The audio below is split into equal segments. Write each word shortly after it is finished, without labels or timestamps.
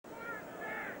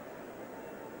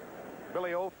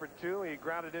Billy 0 for 2. He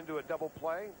grounded into a double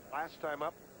play. Last time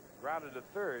up, grounded to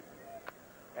third.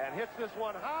 And hits this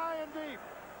one high and deep.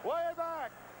 Way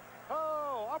back.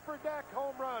 Oh, upper deck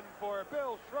home run for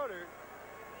Bill Schroeder.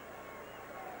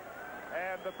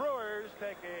 And the Brewers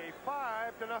take a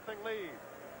 5-0 lead.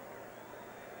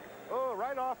 Oh,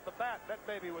 right off the bat, that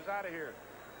baby was out of here.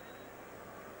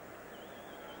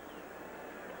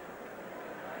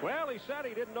 Well, he said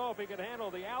he didn't know if he could handle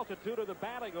the altitude of the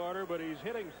batting order, but he's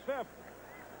hitting 5th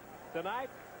tonight.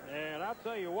 And I'll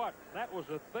tell you what, that was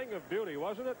a thing of beauty,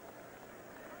 wasn't it?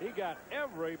 He got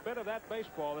every bit of that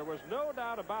baseball. There was no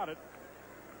doubt about it.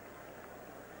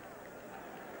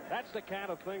 That's the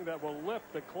kind of thing that will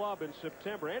lift the club in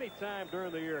September. Anytime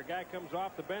during the year a guy comes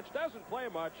off the bench, doesn't play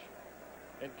much,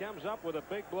 and comes up with a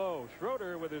big blow.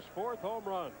 Schroeder with his 4th home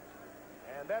run.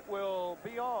 And that will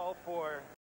be all for